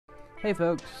Hey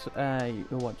folks,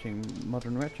 you're watching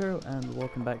Modern Retro and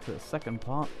welcome back to the second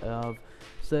part of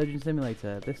Surgeon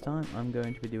Simulator. This time I'm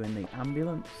going to be doing the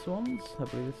ambulance ones. I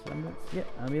believe this is ambulance. Yeah,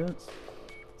 ambulance.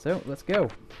 So let's go.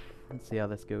 Let's see how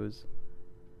this goes.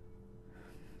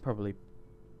 Probably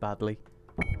badly.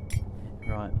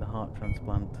 Right, the heart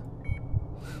transplant.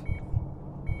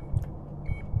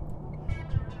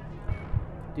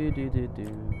 Do.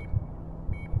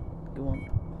 Go on.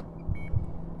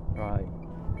 Right.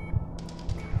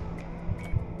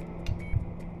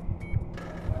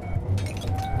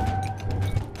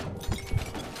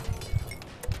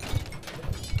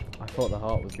 I thought the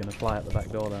heart was going to fly out the back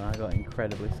door, then I got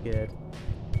incredibly scared.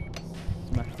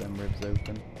 Smash them ribs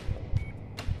open.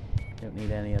 Don't need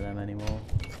any of them anymore.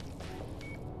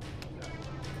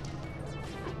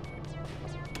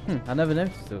 I never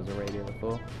noticed there was a radio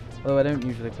before. Although I don't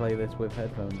usually play this with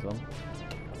headphones on.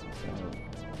 So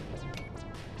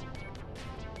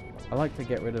I like to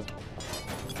get rid of...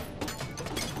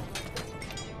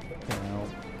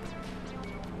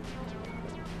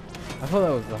 I thought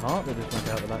that was the heart that just went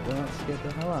out the back door. That scared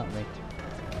the hell out of me.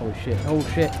 Oh shit, oh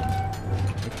shit!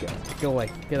 Go away,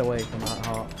 get away from that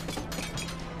heart.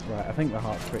 Right, I think the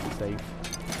heart's pretty safe.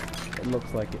 It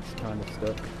looks like it's kind of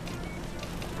stuck.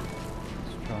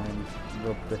 Let's try and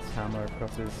rub this hammer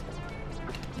across his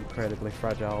incredibly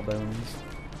fragile bones.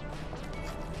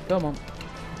 Come on,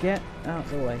 get out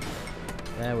of the way.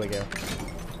 There we go.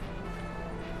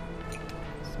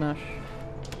 Smash.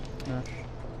 Smash.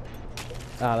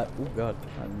 Ah, oh god,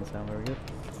 that didn't sound very good.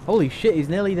 Holy shit, he's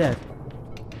nearly dead.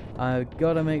 I've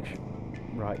gotta make sure...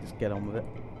 Right, just get on with it.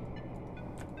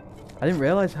 I didn't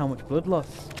realise how much blood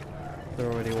loss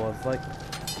there already was, like...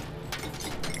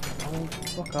 Oh,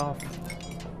 fuck off.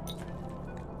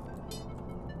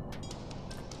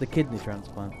 The kidney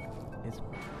transplant is...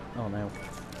 Oh no.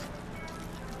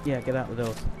 Yeah, get out the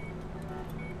doors.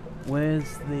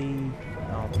 Where's the...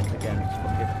 Oh, again, just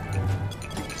fuck it.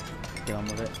 Get on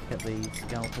with it. Get the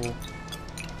scalpel.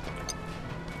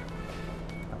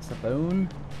 That's the bone.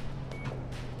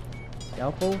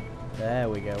 Scalpel. There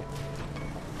we go.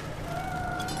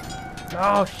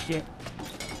 Oh shit!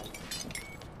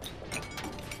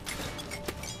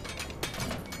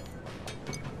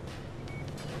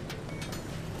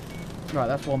 Right,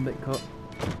 that's one bit cut.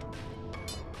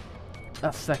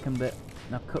 That's second bit.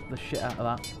 Now cut the shit out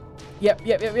of that. Yep.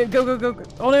 Go.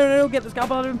 Oh no, get the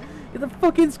scalpel out of him. Get the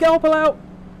fucking scalpel out!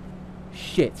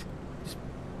 Shit. Just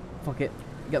fuck it.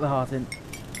 Get the heart in.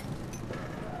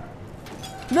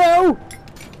 No!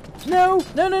 No!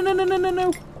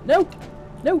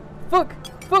 No! Fuck!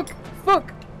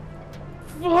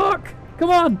 Come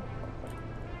on!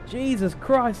 Jesus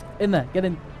Christ! In there. Get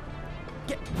in.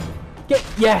 Get.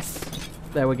 Yes!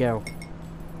 There we go.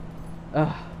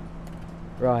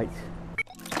 Right.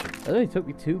 That only took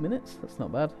me 2 minutes. That's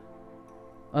not bad.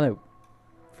 Oh no.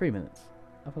 3 minutes.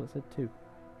 I thought it said 2.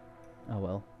 Oh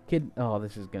well. Oh,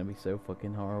 this is gonna be so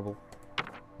fucking horrible.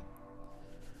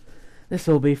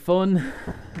 This'll be fun.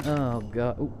 Oh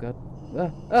god. Oh god.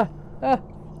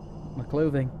 My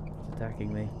clothing is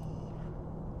attacking me.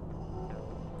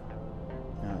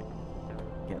 Alright.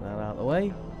 Get that out of the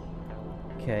way.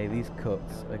 Okay, these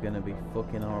cuts are gonna be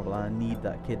fucking horrible. I need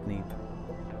that kidney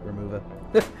remover.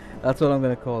 That's what I'm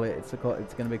gonna call it. It's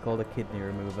gonna be called a kidney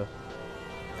remover.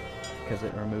 Because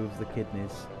it removes the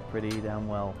kidneys pretty damn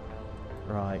well.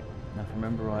 Right, now if I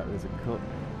remember right, there's a cut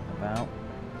about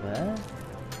there.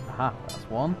 Aha, that's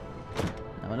one.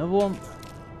 Now another one.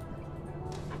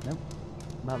 Nope.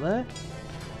 About there.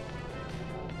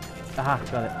 Aha,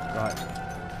 got it. Right.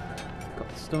 Got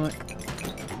the stomach. Got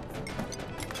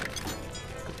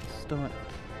the stomach.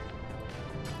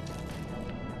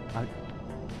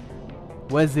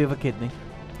 Where's the other kidney?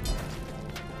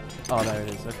 Oh, there it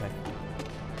is, okay.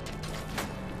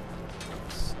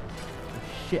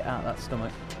 Shit out that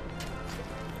stomach.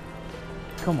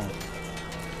 Come on.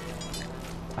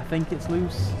 I think it's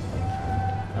loose.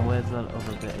 And where's that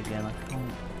other bit again? I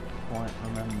can't quite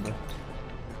remember.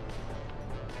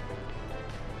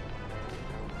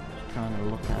 Just trying to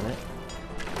look at it.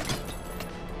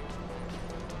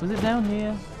 Was it down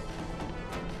here?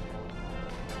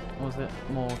 Or was it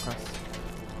more across?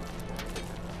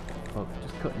 Oh,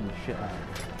 just cutting the shit out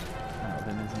of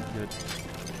him isn't good.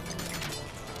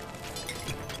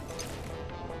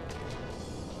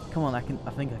 Come on, I think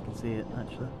I can see it,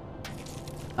 actually.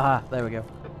 Ah, there we go.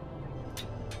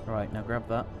 Right, now grab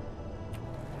that.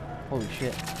 Holy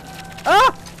shit.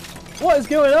 Ah! What is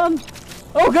going on?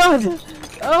 Oh god!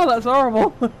 Oh, that's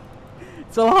horrible!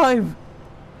 It's alive!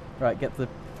 Right, get the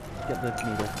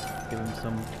needle. Give him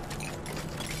some...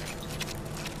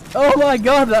 Oh my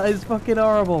god, that is fucking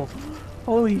horrible!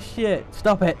 Holy shit.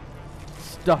 Stop it.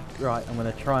 Stop. Right, I'm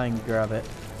going to try and grab it.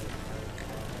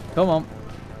 Come on.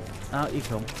 Out you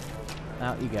come.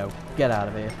 Out you go. Get out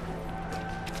of here.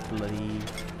 Bloody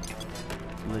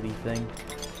thing.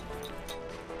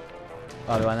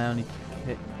 Oh, do I now need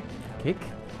to kick?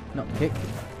 Not kick.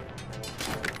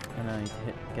 And I need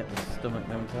to get the stomach,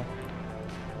 don't I?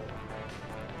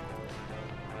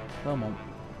 Come on.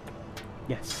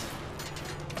 Yes.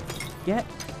 Get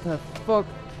the fuck.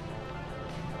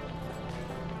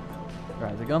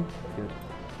 Right, is it gone? Good.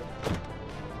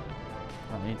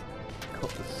 I need to cut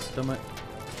the stomach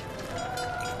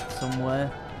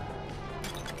somewhere.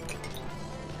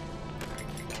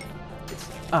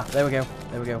 Ah, there we go.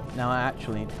 There we go. Now I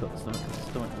actually need to cut the stomach because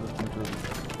the stomach doesn't seem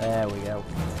to. There we go.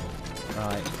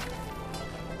 Right.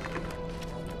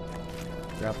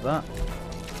 Grab that.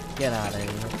 Get out of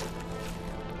here.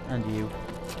 And you.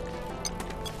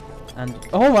 And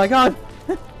oh my god!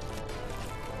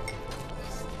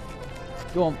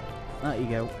 Go on. There you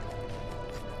go.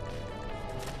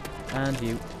 And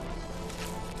you.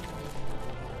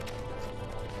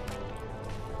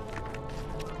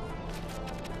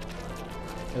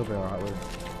 He'll be alright with it.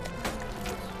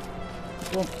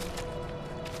 Go on.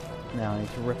 Now I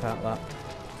need to rip out that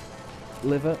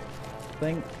liver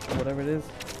thing, or whatever it is.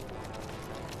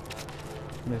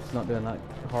 It's not doing that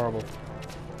horrible.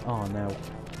 Oh no.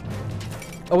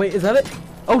 Oh wait, is that it?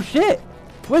 Oh shit!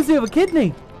 Where's the other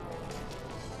kidney?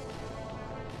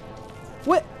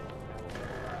 What?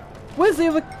 Where's the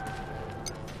other?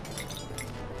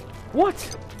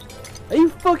 What? Are you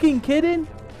fucking kidding?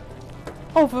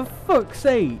 Oh, for fuck's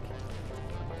sake!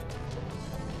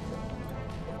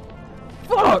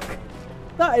 Fuck!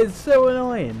 That is so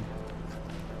annoying.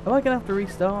 Am I gonna have to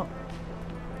restart?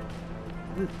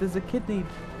 There's a kidney.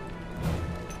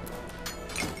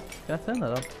 Can I turn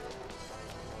that off?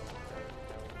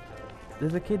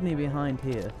 There's a kidney behind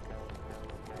here.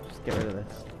 Just get rid of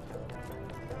this.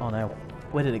 Oh no.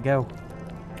 Where did it go?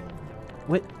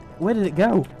 Where did it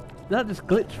go? Did that just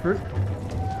glitch through?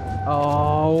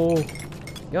 Oh.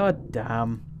 God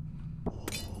damn.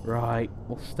 Right.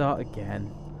 We'll start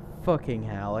again. Fucking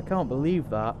hell. I can't believe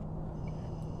that.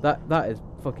 That is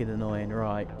fucking annoying.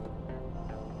 Right.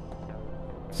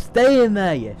 Stay in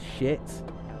there, you shit.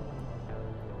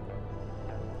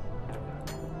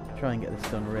 Try and get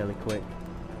this done really quick.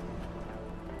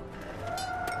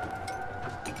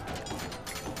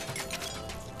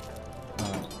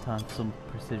 Alright, time for some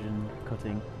precision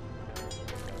cutting.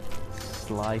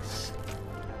 Slice.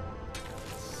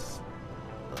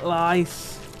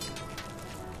 Slice!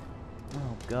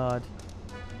 Oh god.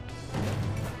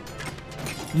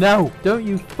 No! Don't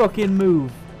you fucking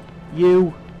move!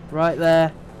 You! Right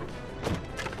there.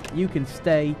 You can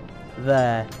stay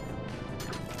there.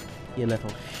 You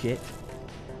little shit.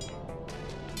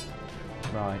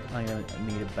 Right, I'm gonna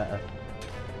need a better.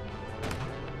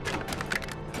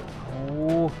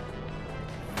 Oh.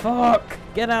 Fuck!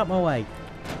 Get out my way!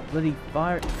 Bloody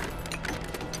fire it.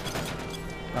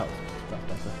 Oh, that's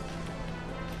better.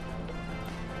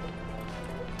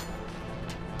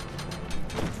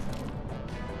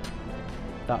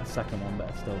 That second one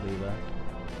better still be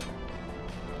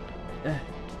there.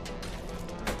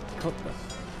 Cut this.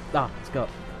 Ah, it's got.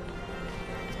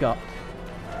 It's cut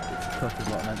is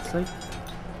what I meant to say.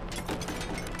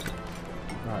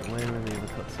 Right, where are the other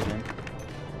cuts again?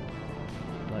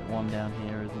 Like one down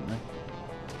here, isn't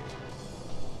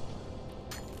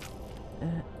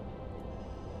there?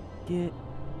 Get.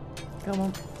 Come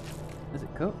on. Is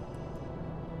it cut?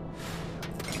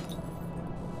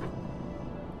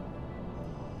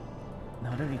 No,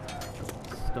 I don't need to cut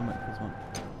the stomach this one.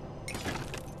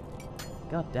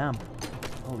 God damn.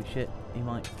 Holy shit. He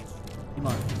might.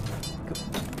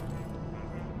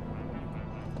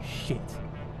 Shit.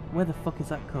 Where the fuck is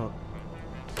that cut?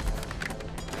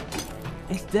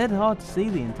 It's dead hard to see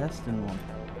the intestine one.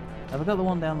 Have I got the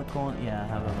one down the corner? Yeah, I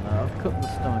have. I've cut the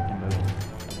stomach in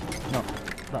both. Not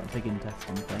that big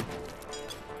intestine thing.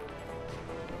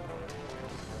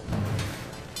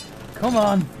 Come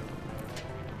on!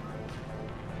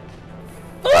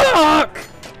 Fuck!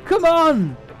 Come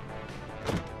on!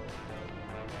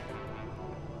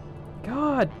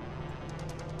 God!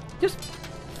 Just...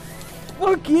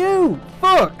 Fuck you!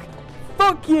 Fuck!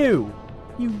 Fuck you!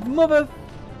 You mother...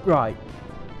 Right.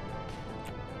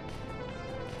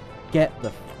 Get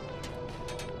the...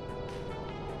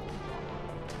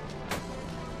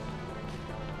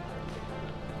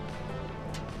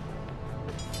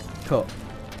 Cut.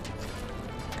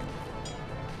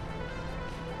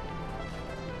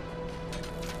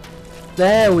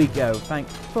 There we go. Thank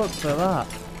fuck for that.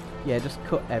 Yeah, just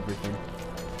cut everything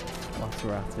whilst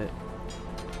we're at it.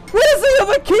 Where's the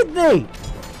other kidney?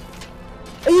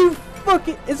 Are you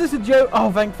fucking... Is this a joke?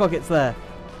 Oh, thank fuck it's there.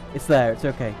 It's there. It's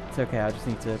okay. It's okay. I just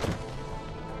need to...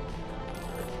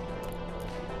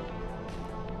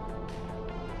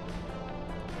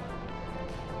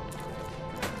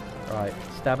 Right.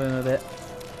 Stab him a bit.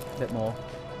 A bit more.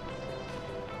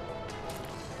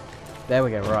 There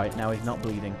we go. Right. Now he's not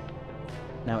bleeding.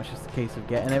 Now it's just a case of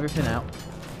getting everything out.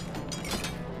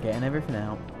 Getting everything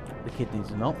out. The kidneys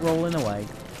are not rolling away.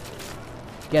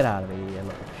 Get out of here, you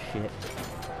little shit.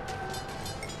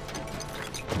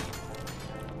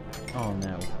 Oh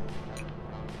no.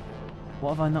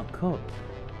 What have I not cooked?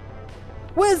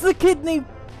 Where's the kidney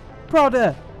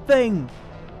prodder thing?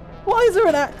 Why is there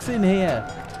an axe in here?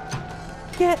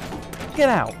 Get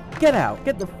out. Get out.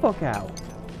 Get the fuck out.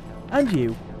 And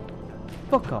you.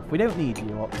 Fuck off. We don't need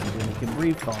you, Oxygen. You can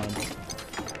breathe fine.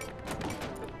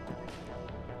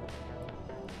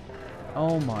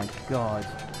 Oh my god.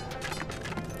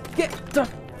 Get the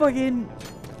fucking...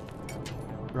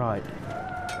 Right.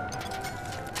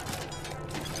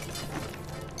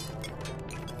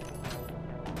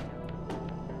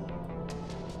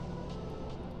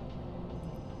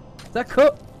 Is that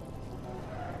cooked?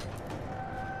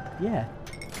 Yeah.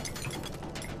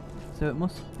 So it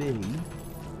must be...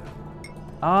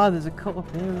 Ah, there's a cut up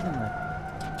here, isn't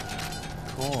there?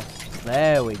 Of course.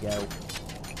 There we go.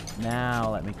 Now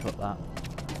let me cook that.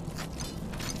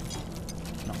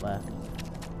 Not there.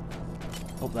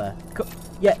 Up there. Cut.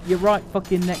 Yeah, you're right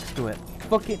fucking next to it.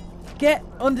 Fucking get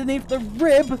underneath the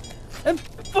rib and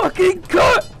fucking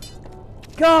cut!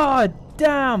 God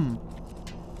damn!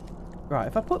 Right,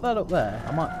 if I put that up there,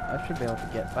 I should be able to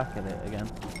get back at it again.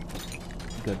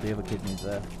 Good, the other kidney's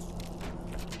there.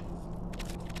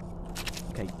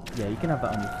 Okay, yeah, you can have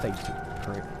that on your face, you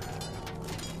prick.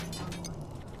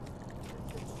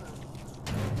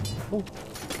 Oh.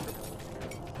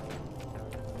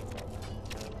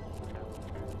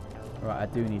 Right, I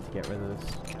do need to get rid of this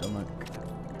stomach.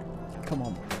 Come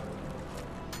on.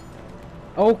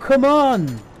 Oh, come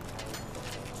on!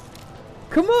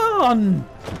 Come on!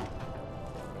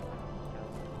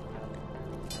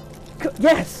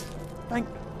 Yes! Thank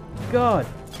God.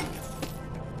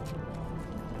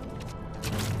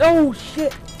 Oh,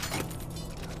 shit!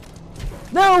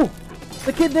 No!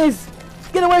 The kidneys!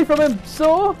 Get away from him,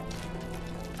 saw!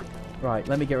 Right,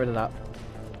 let me get rid of that.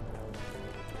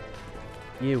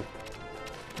 You're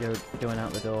going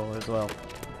out the door as well.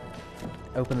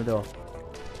 Open the door.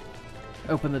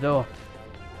 Open the door.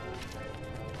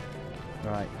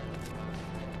 Right.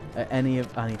 I need to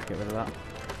get rid of that.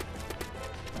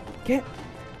 Get!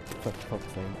 For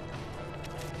fuck's sake.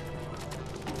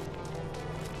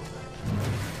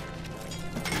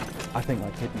 I think my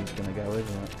kidney's gonna go,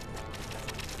 isn't it?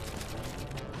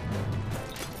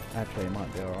 Actually, it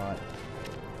might be alright.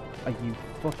 Are you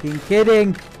fucking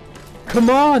kidding? Come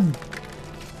on!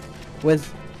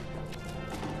 Where's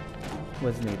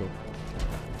the needle?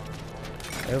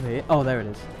 Over here? Oh, there it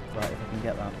is. Right, if I can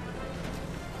get that.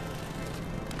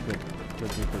 Good.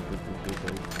 Good.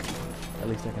 At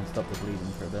least I can stop the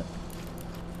bleeding for a bit.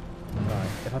 Right,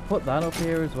 if I put that up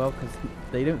here as well, because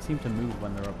they don't seem to move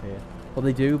when they're up here. Well,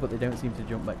 they do, but they don't seem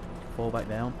to fall back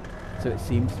down. So it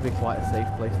seems to be quite a safe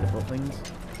place to put things.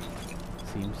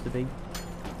 Seems to be.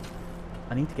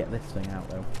 I need to get this thing out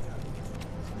though.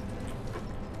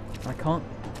 I can't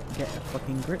get a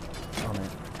fucking grip on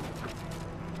it.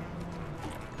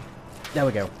 There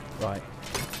we go. Right.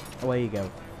 Away you go.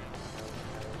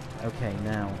 Okay,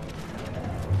 now.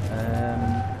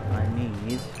 I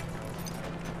need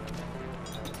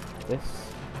this.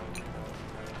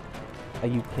 Are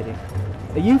you kidding?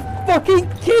 Are you fucking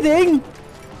kidding?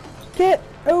 Get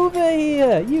over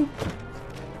here, you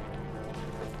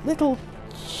little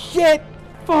shit!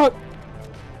 Fuck!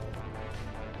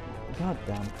 God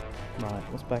damn. Right,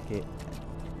 what's back here?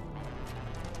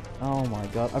 Oh my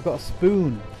god, I've got a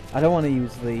spoon! I don't want to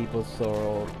use the buzzsaw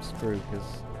or screw because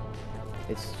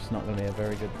it's just not going to be a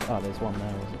very good... Oh, there's one there,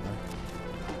 isn't there?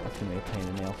 That's going to be a pain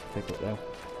in the ass to pick up though.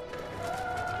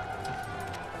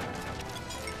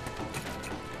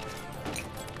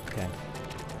 Okay.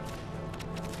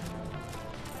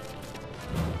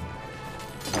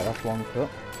 Right, that's one cut.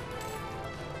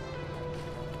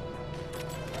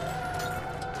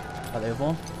 Is that the other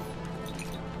one?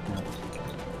 No.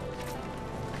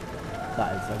 That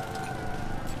is though.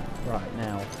 Right,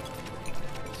 now.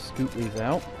 Scoop these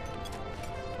out.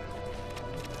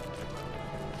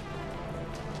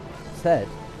 Said,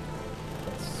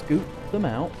 let's scoop them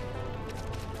out.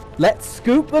 Let's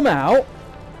scoop them out!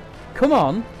 Come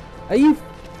on! Are you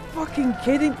fucking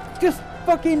kidding? Just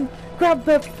fucking grab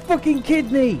the fucking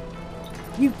kidney!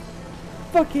 You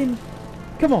fucking...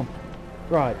 Come on.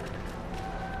 Right.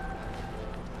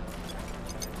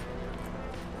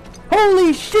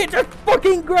 Holy shit, just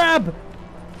fucking grab!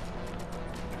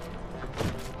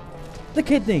 The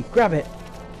kidney, grab it.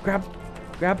 Grab.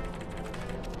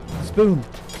 Spoon.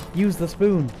 Use the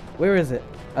spoon. Where is it?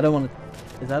 I don't want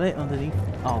to... Is that it underneath?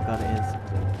 Oh god, it is.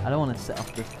 I don't want to set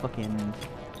off this fucking...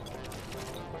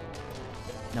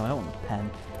 No, I don't want the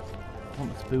pen. I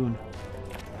want the spoon.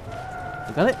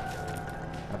 You got it?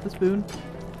 Grab the spoon.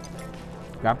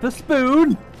 Grab the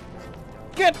spoon!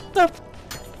 Get the...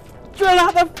 Drill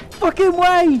out the fucking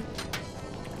way!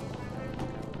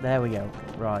 There we go.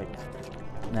 Right.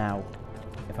 Now,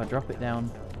 if I drop it down...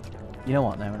 You know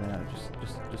what? No.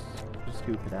 Just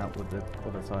scoop it out with the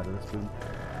other side of the spoon.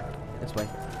 This way.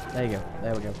 There you go.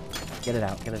 There we go. Get it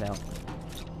out.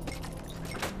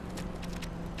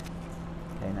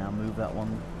 Okay, now move that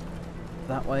one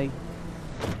that way.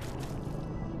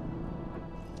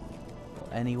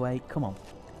 Anyway, come on.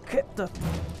 Get the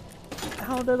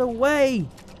out of the way!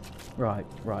 Right.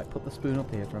 Put the spoon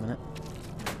up here for a minute.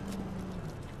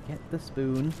 Get the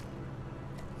spoon.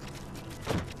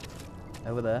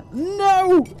 Over there.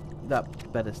 No!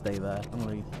 That better stay there. I'm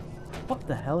gonna... What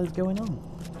the hell is going on?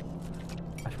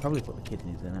 I should probably put the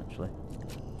kidneys in, actually.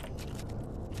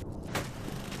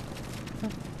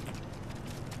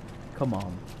 Come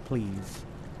on, please.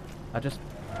 Just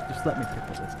let me pick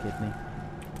up this kidney.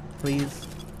 Please.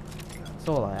 That's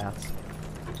all I ask.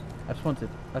 I just want to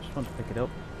pick it up.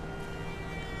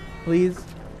 Please.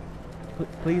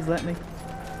 Please let me.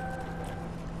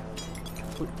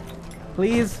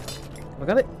 Please. Have I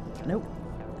got it? Nope.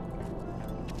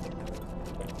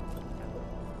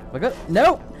 Have I got it?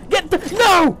 No! Get the...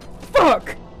 No!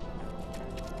 Fuck!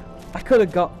 I could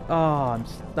have got... Oh,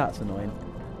 that's annoying.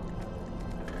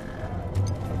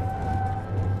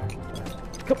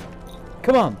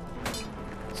 Come on!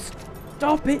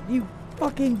 Stop it, you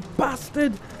fucking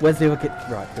bastard! Where's the other kid?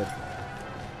 Right, good.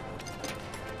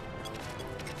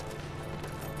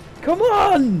 Come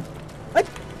on!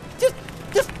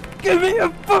 Just give me a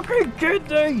fucking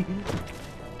kidney!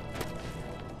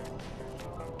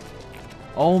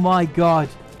 Oh my god!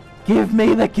 Give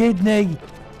me the kidney!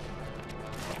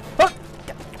 Oh.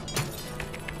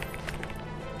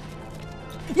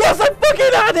 Yes, I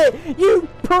fucking had it! You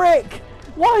prick!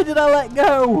 Why did I let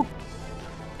go?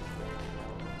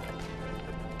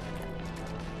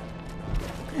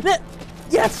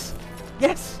 Yes!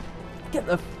 Yes! Get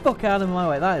the fuck out of my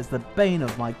way. That is the bane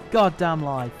of my goddamn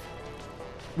life.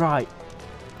 Right.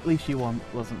 At least you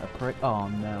wasn't a prick. Oh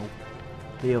no.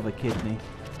 The other kidney.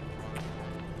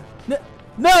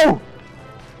 No!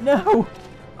 No!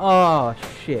 Oh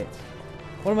shit.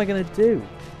 What am I gonna do?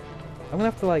 I'm gonna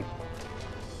have to like...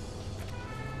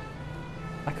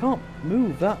 I can't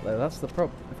move that though, that's the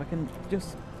problem. If I can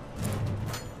just...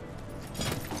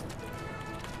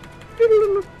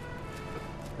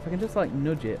 If I can just like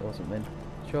nudge it or something,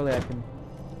 surely I can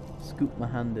scoop my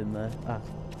hand in there. Ah,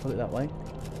 put it that way.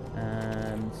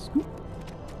 And scoop.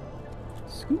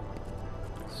 Scoop.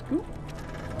 Scoop.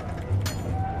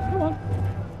 Come on.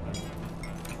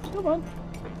 Come on.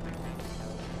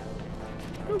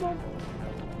 Come on.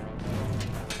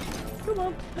 Come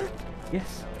on.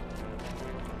 Yes.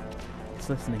 It's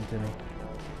listening to me.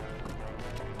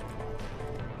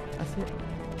 That's it.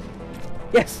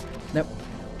 Yes! Nope.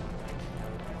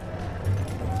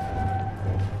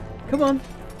 Come on.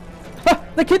 Ah!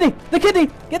 The kidney! The kidney!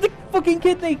 Get the fucking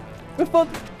kidney! We're fun!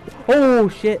 Oh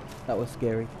shit! That was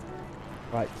scary.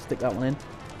 Right, stick that one in.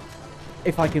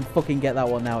 If I can fucking get that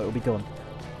one now, it'll be done.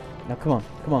 Now come on,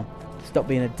 come on. Stop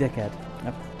being a dickhead.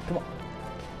 Now, come on.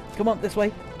 Come on, this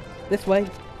way. This way.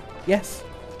 Yes!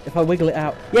 If I wiggle it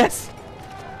out. Yes!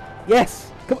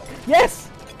 Yes! Come on! Yes!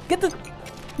 Get the...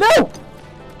 No!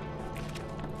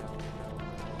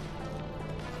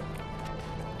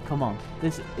 Come on.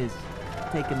 This is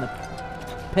taking the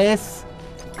piss.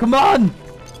 Come on!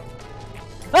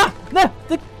 Ah! No!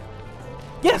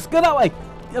 Yes! Go that way!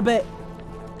 A bit.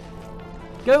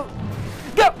 Go!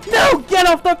 Go! No! Get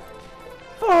off the...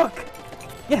 Fuck!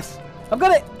 Yes! I've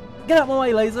got it! Get out of my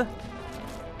way, laser!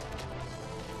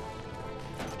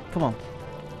 Come on.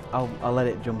 I'll let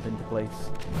it jump into place.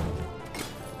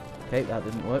 Okay, that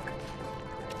didn't work.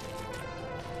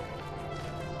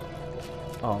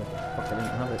 Oh, fuck, I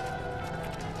didn't have it.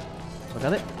 I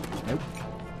got it? Nope.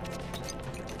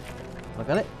 I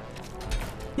got it?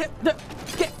 Yeah, no,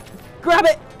 get, grab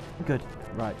it! Good,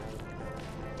 right.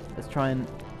 Let's try and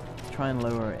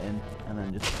lower it in, and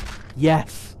then just...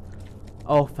 Yes!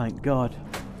 Oh, thank God.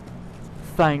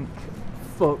 Thank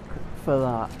fuck for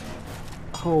that.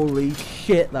 Holy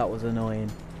shit, that was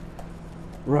annoying.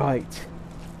 Right.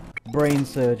 Brain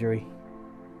surgery.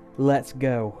 Let's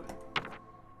go.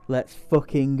 Let's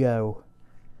fucking go.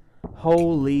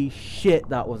 Holy shit,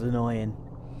 that was annoying.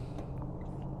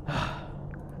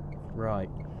 Right.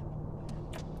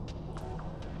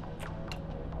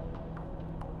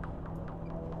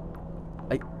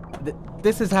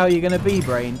 This is how you're gonna be,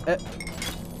 brain.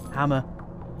 Hammer.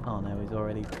 Oh no, he's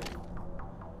already...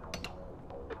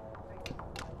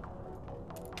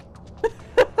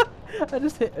 I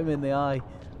just hit him in the eye.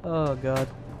 Oh god.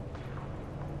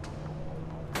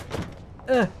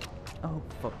 Oh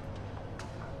fuck.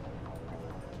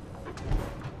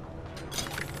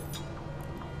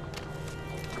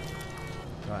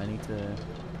 Right, I need to...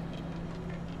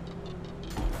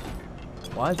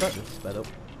 Why is that just sped up?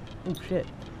 Oh shit.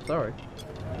 Sorry.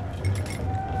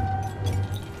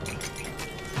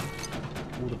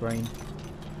 All the brain.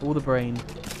 All the brain.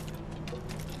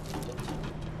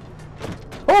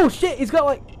 Oh shit, he's got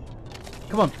like...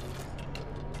 Come on.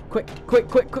 Quick, quick,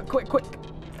 quick, quick, quick, quick.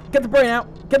 Get the brain out.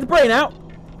 Get the brain out.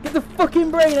 Get the fucking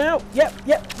brain out. Yep,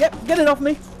 yep, yep. Get it off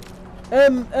me.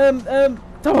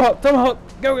 Tomahawk, tomahawk.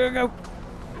 Go, go, go.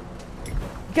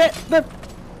 Get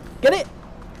it.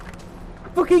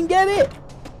 Fucking get it.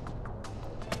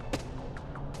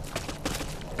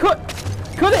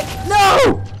 Cut it.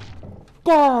 No.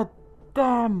 God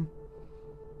damn.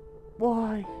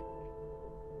 Why?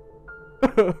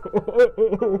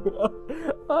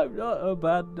 I'm not a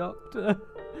bad doctor.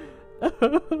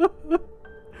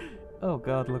 Oh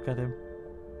god, look at him.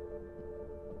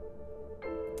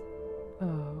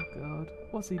 Oh god,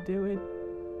 what's he doing?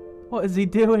 What is he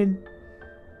doing?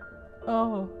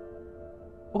 Oh,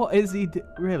 what is he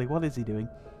really, what is he doing?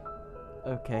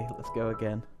 Okay, let's go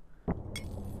again.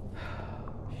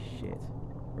 Shit.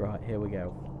 Right, here we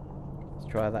go. Let's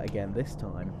try that again, this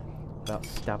time without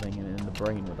stabbing him in the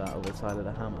brain with that other side of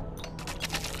the hammer.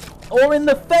 Or in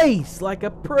the face, like a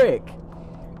prick!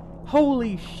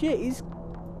 Holy shit, he's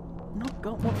not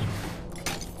got much...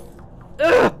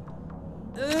 Ugh!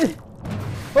 Ugh!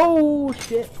 Oh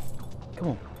shit! Come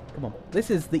on, come on.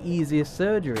 This is the easiest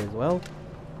surgery as well.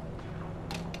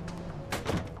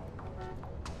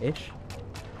 Ish.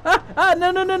 Ah! Ah! No!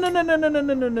 No! No! No! No! No! No!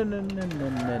 No! No! No! No! No! No!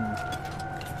 No! No!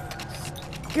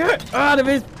 Get out of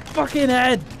his fucking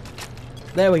head!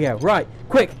 There we go. Right,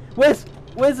 quick. Where's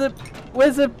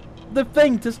the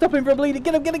thing to stop him from bleeding?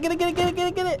 Get him! Get it! Get it! Get it! Get it! Get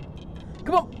it! Get it!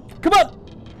 Come on! Come on!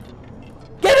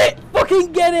 Get it!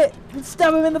 Fucking get it! And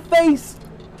stab him in the face!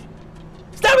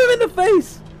 Stab him in the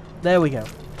face! There we go.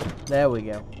 There we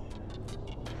go.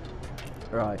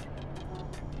 Right.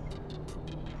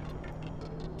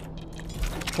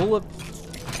 Pull the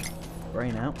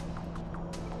brain out.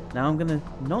 Now I'm gonna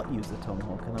not use the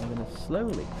tomahawk and I'm gonna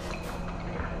slowly...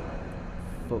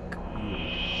 Fuck you.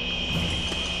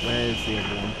 Where's the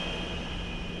other one?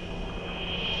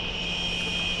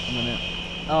 I'm gonna...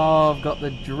 Oh, I've got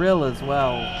the drill as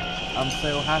well. I'm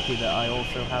so happy that I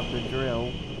also have the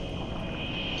drill.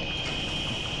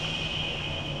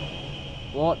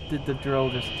 What did the drill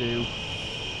just do?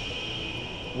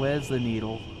 Where's the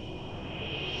needle?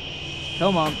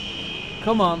 Come on.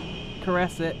 Come on.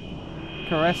 Caress it.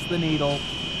 Caress the needle.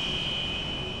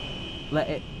 Let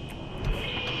it...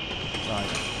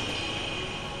 Right.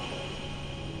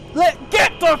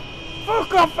 Get the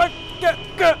fuck off it! Get!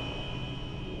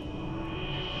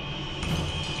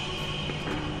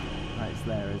 Right, it's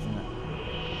there, isn't it?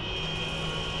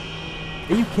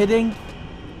 Are you kidding?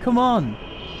 Come on!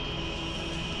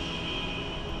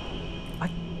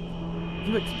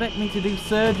 You expect me to do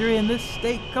surgery in this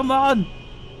state? Come on!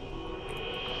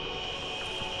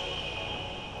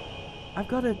 I've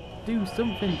got to do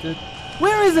something to...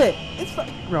 Where is it? It's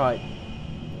like... Right.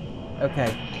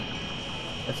 Okay.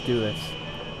 Let's do this.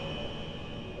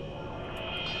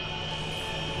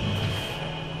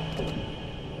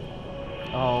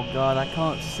 Oh god, I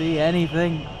can't see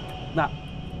anything. That.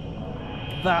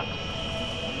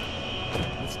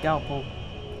 The scalpel.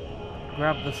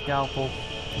 Grab the scalpel.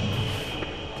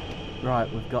 Right,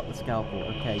 we've got the scalpel.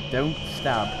 Okay, don't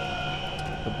stab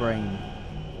the brain.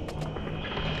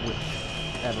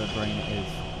 Whichever brain it is.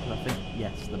 I think,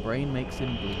 yes, the brain makes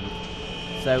him bleed.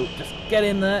 So, just get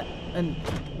in there and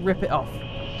rip it off.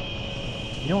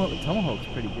 You know what, the tomahawk's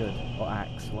pretty good. Or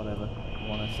axe, whatever you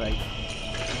want to say.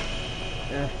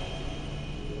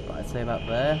 Right, I'd say about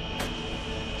there.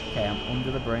 Okay, I'm under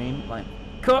the brain. Like,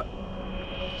 cut!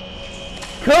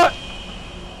 Cut!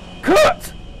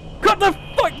 Cut! Cut the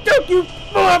fuck! Don't you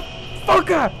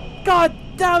motherfucker! God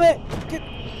damn it!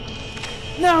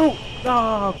 No!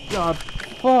 Oh god!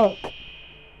 Fuck!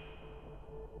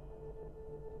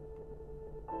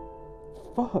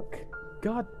 Fuck!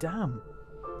 God damn!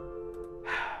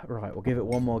 Right, we'll give it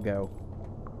one more go.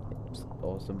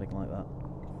 Or something like that.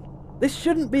 This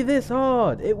shouldn't be this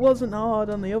hard! It wasn't hard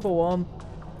on the other one.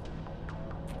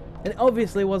 And it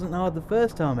obviously wasn't hard the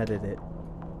first time I did it.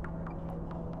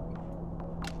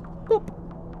 Boop.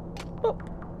 Boop.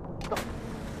 Boop.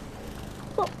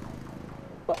 Boop.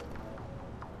 Boop.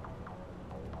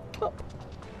 Boop.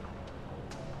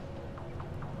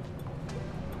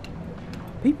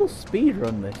 People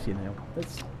speedrun this, you know.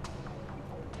 That's...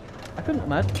 I couldn't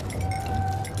imagine.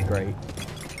 Great.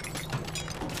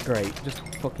 Great. Just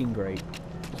fucking great.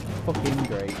 Just fucking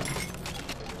great.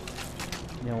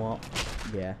 You know what?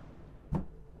 Yeah.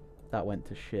 That went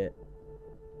to shit.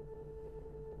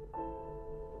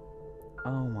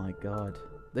 Oh my god.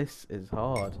 This is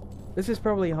hard. This is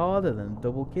probably harder than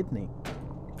double kidney.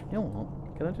 You know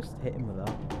what? Can I just hit him with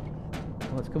that?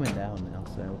 Well, it's coming down now,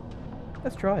 so...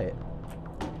 Let's try it.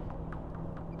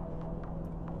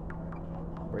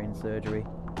 Brain surgery.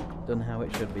 Done how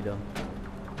it should be done.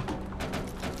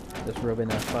 Just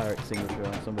rubbing a fire extinguisher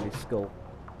on somebody's skull.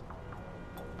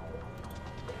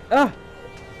 Ah!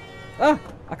 Ah!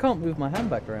 I can't move my hand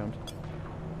back around.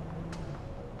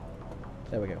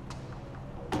 There we go.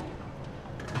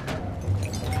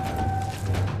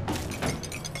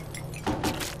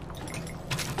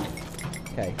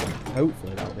 Okay,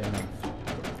 hopefully that'll be enough.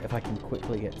 If I can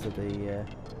quickly get to the...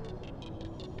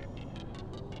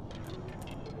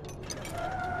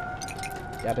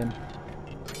 Jab him.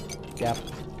 Jab.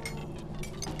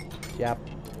 Jab.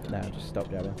 No, just stop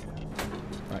jabbing.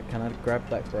 Right, can I grab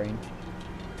that brain?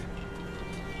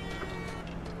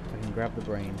 I can grab the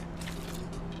brain.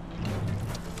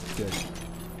 Good.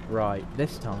 Right,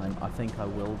 this time I think I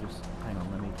will just... Hang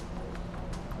on, let me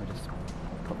just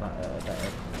put that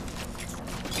there.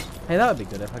 Hey, that would be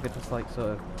good if I could just like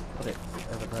sort of put it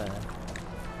over there.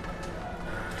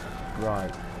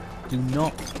 Right. Do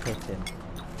not hit him.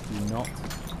 Do not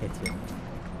hit him.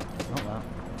 Not that.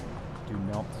 Do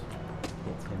not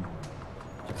hit him.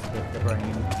 Just hit the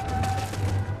brain.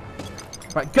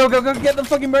 Right, go, go, go, get the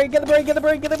fucking brain, get the brain, get the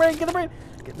brain, get the brain, get the brain!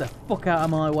 Get the fuck out of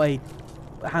my way.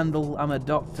 Handle, I'm a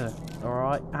doctor.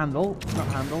 Alright, handle, not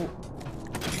handle.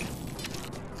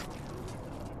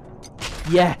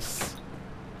 Yes!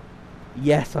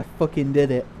 Yes, I fucking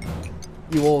did it.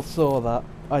 You all saw that.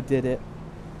 I did it.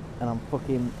 And I'm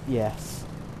fucking... Yes.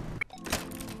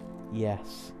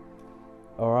 Yes.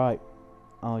 Alright.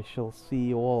 I shall see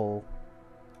you all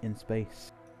in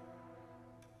space.